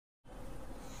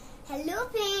Hello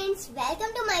friends,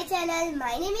 welcome to my channel.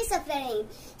 My name is Safra.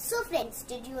 So friends,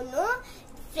 did you know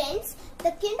friends,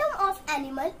 the kingdom of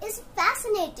animal is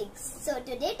fascinating. So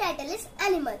today title is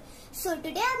animal. So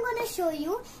today I'm going to show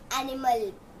you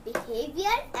animal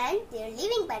behavior and their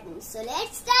living patterns. So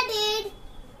let's start it.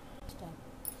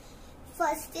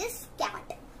 First is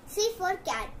cat. C for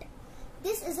cat.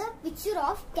 This is a picture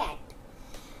of cat.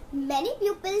 Many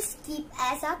people keep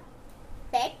as a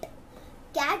pet.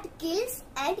 Cat kills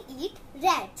and eat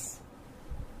rats.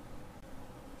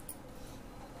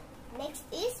 Next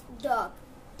is dog.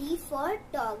 D for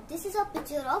dog. This is a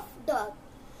picture of dog.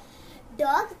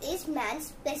 Dog is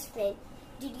man's best friend.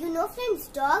 Did you know friends,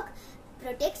 dog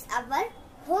protects our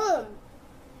home.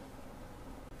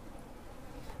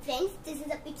 Friends, this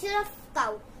is a picture of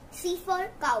cow. C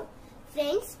for cow.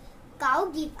 Friends,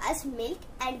 cow give us milk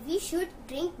and we should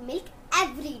drink milk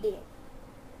every day.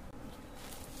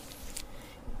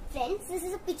 Friends, this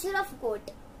is a picture of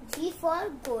goat. G for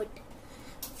goat.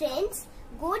 Friends,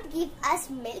 goat give us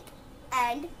milk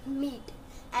and meat.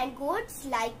 And goats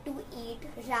like to eat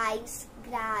rice,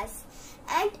 grass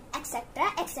and etc.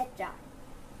 etc.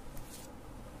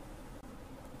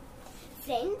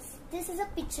 Friends, this is a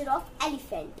picture of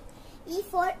elephant. E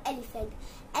for elephant.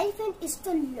 Elephant is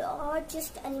the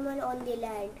largest animal on the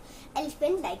land.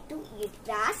 Elephant like to eat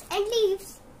grass and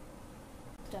leaves.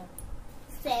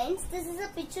 Friends, this is a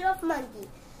picture of monkey.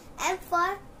 M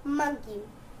for monkey.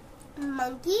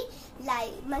 Monkey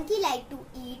like to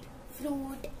eat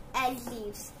fruit and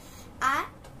leaves.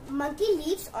 Monkey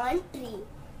lives on tree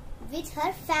with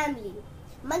her family.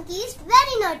 Monkey is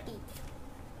very naughty.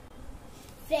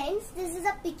 Friends, this is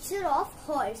a picture of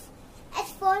horse. H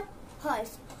for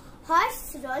horse.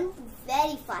 Horse run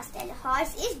very fast and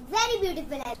horse is very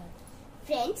beautiful.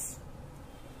 Friends,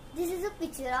 this is a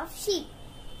picture of sheep.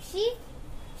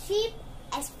 Sheep,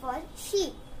 as for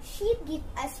sheep. Sheep give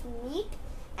us meat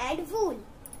and wool.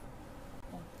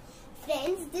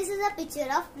 Friends, this is a picture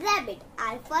of rabbit.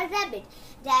 R for rabbit.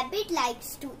 Rabbit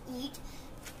likes to eat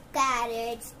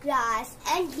carrots, grass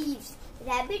and leaves.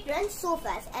 Rabbit runs so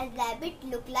fast and rabbit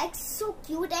look like so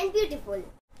cute and beautiful.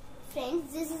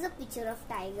 Friends, this is a picture of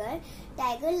tiger.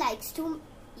 Tiger likes to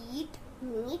eat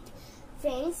meat.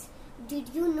 Friends, did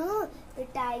you know the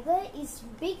tiger is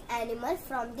big animal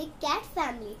from the cat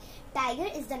family? Tiger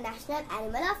is the national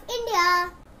animal of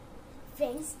India.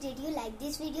 Friends, did you like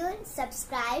this video?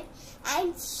 Subscribe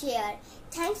and share.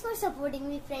 Thanks for supporting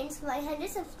me friends. My 100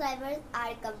 subscribers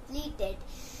are completed.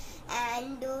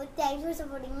 And thanks for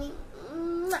supporting me.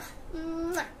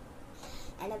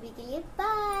 And abhi ke liye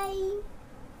bye.